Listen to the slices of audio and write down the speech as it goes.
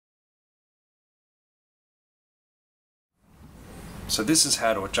So this is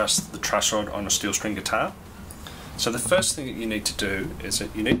how to adjust the truss rod on a steel string guitar. So the first thing that you need to do is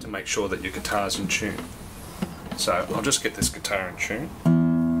that you need to make sure that your guitar is in tune. So I'll just get this guitar in tune.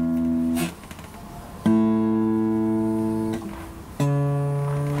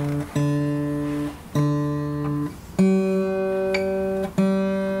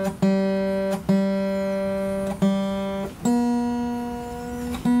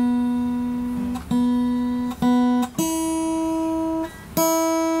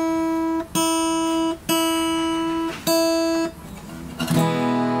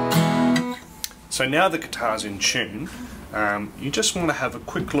 So now the guitar's in tune, you just want to have a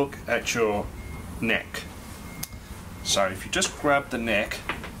quick look at your neck. So if you just grab the neck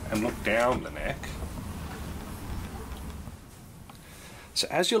and look down the neck, so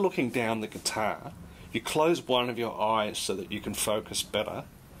as you're looking down the guitar, you close one of your eyes so that you can focus better,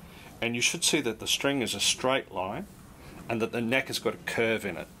 and you should see that the string is a straight line and that the neck has got a curve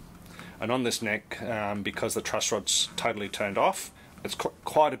in it. And on this neck, because the truss rod's totally turned off, it's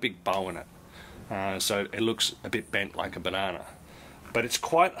quite a big bow in it. So it looks a bit bent like a banana. But it's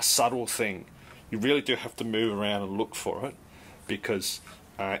quite a subtle thing. You really do have to move around and look for it, because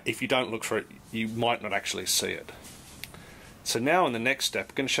if you don't look for it, you might not actually see it. So now in the next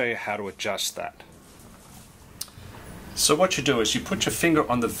step, I'm going to show you how to adjust that. So what you do is you put your finger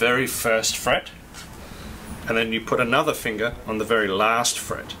on the very first fret, and then you put another finger on the very last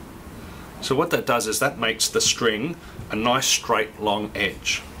fret. So what that does is that makes the string a nice straight long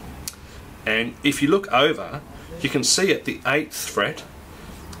edge. And if you look over, you can see at the 8th fret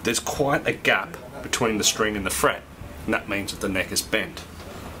there's quite a gap between the string and the fret, and that means that the neck is bent.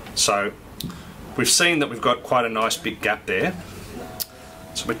 So we've seen that we've got quite a nice big gap there.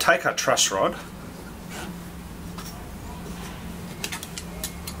 So we take our truss rod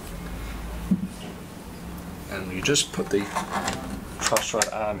and you just put the truss rod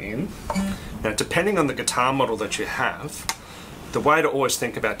arm in. Now, depending on the guitar model that you have, the way to always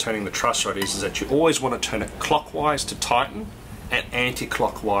think about turning the truss rod is that you always want to turn it clockwise to tighten and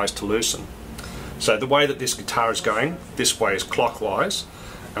anti-clockwise to loosen. So the way that this guitar is going, this way is clockwise,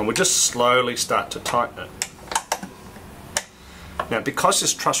 and we'll just slowly start to tighten it. Now, because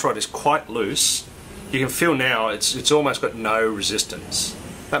this truss rod is quite loose, you can feel now it's almost got no resistance.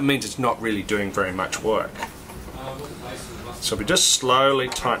 That means it's not really doing very much work. So we just slowly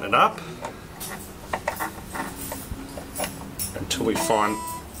tighten it up until we find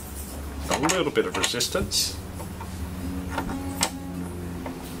a little bit of resistance.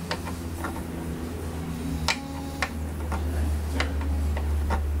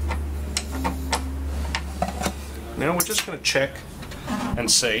 Now we're just going to check and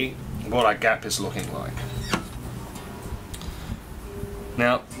see what our gap is looking like.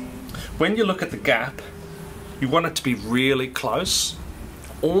 Now, when you look at the gap, you want it to be really close,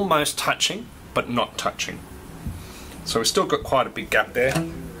 almost touching, but not touching. So we've still got quite a big gap there.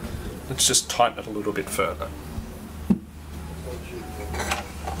 Let's just tighten it a little bit further.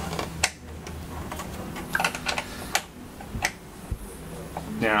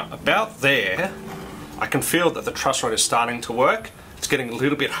 Now, about there, I can feel that the truss rod is starting to work. It's getting a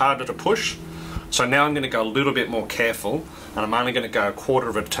little bit harder to push. So now I'm going to go a little bit more careful, and I'm only going to go 1/4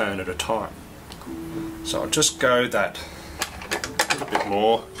 of a turn at a time. So I'll just go that a little bit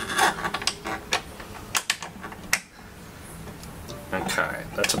more. Okay,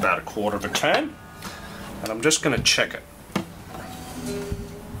 that's about 1/4 of a turn, and I'm just going to check it.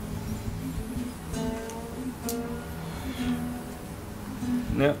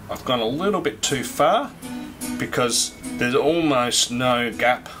 Now, I've gone a little bit too far because there's almost no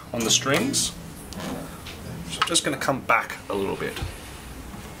gap on the strings, so I'm just going to come back a little bit.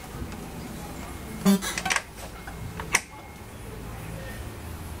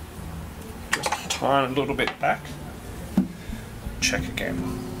 Just tighten a little bit back. Check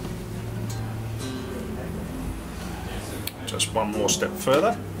again. Just one more step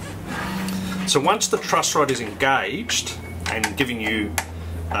further. So once the truss rod is engaged and giving you,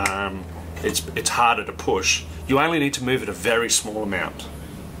 it's harder to push, you only need to move it a very small amount.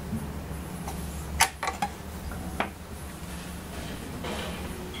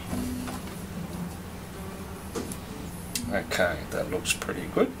 Okay, that looks pretty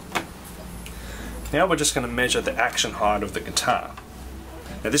good. Now we're just going to measure the action height of the guitar.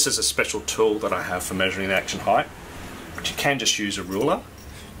 Now this is a special tool that I have for measuring the action height, but you can just use a ruler.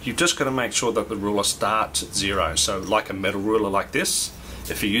 You've just got to make sure that the ruler starts at 0, so like a metal ruler like this.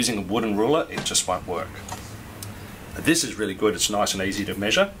 If you're using a wooden ruler, it just won't work. But this is really good, it's nice and easy to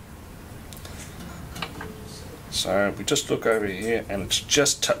measure. So we just look over here and it's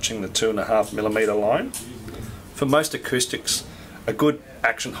just touching the 2.5mm line. For most acoustics, A good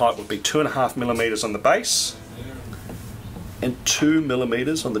action height would be 2.5 millimeters on the bass and 2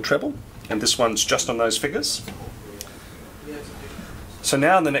 millimeters on the treble, and this one's just on those figures. So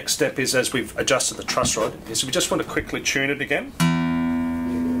now the next step is, as we've adjusted the truss rod, is we just want to quickly tune it again.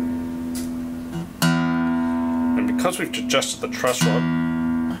 And because we've adjusted the truss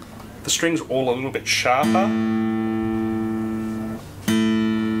rod, the strings are all a little bit sharper.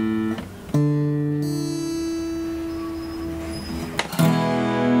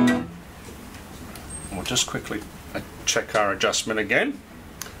 We'll just quickly check our adjustment again,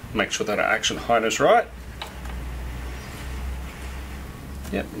 make sure that our action height is right.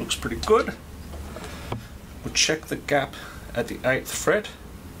 Yep, looks pretty good. We'll check the gap at the 8th fret.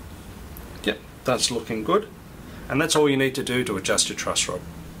 Yep, that's looking good. And that's all you need to do to adjust your truss rod.